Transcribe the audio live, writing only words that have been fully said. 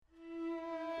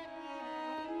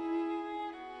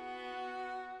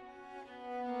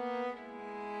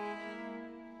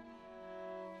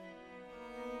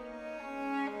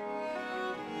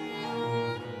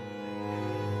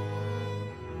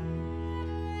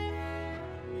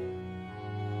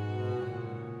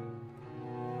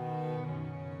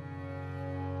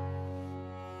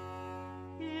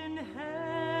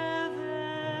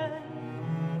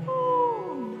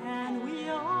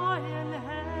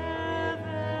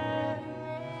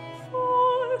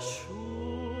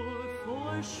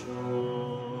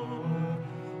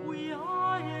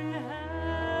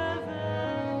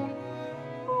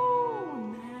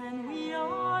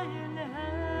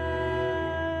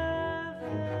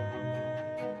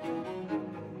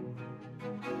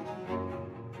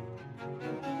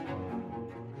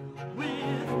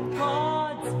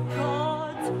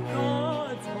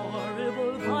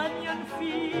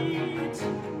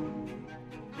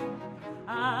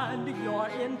and your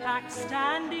impact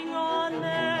standing on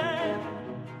them.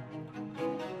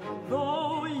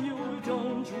 Though you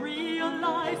don't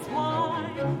realize why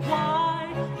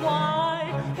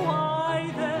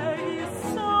there is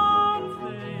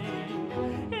something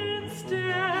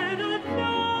instead of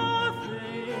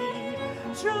nothing.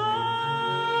 Just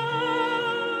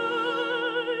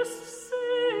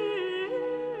singing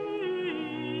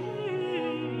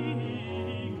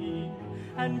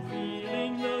and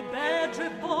feeling the better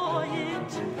for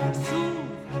it,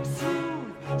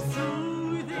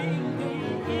 soothing the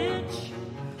itch,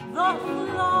 the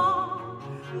flaw,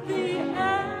 the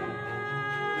ache,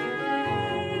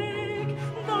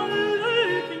 the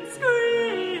lurking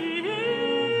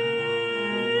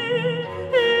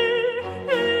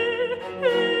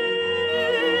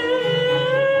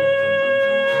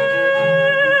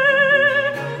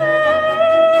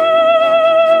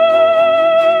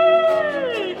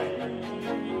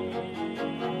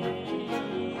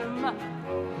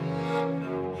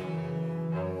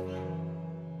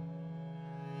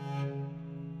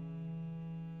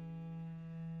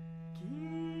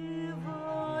Give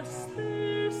us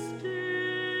this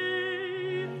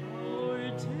day our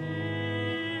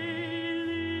daily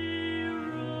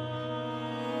rush,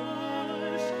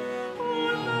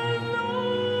 on the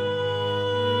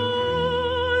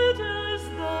Lord as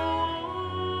thou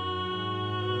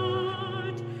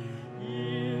art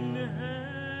in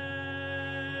heaven.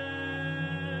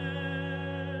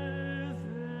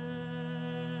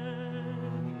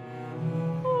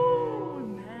 Oh,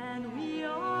 man, we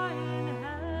are in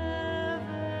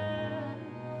heaven,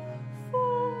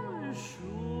 for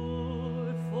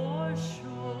sure, for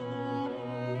sure.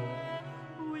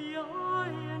 We are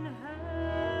in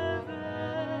heaven.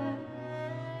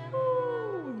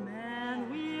 Oh, man,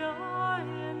 we are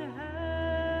in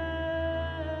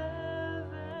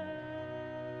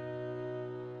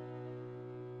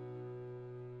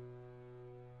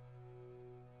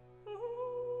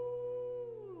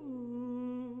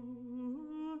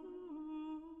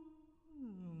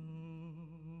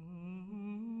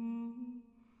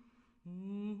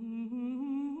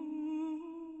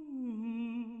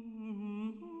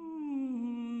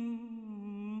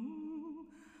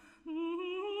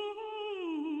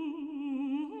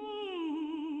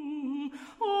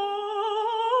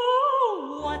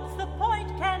Oh, what's the point?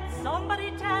 Can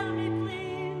somebody tell me,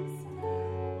 please?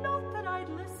 Not that I'd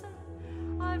listen.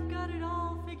 I've got it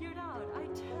all figured out. I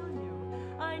tell you,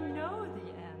 I know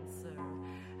the answer.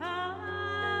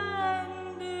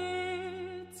 And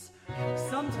it's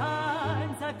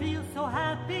sometimes I feel so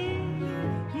happy.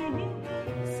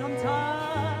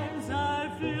 Sometimes I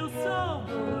feel so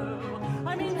blue.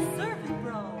 I mean, surf it,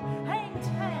 bro. Hang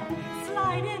ten.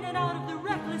 Slide in and out of the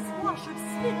reckless wash of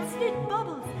snit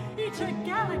bubbles, each a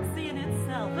galaxy in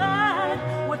itself.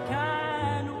 And what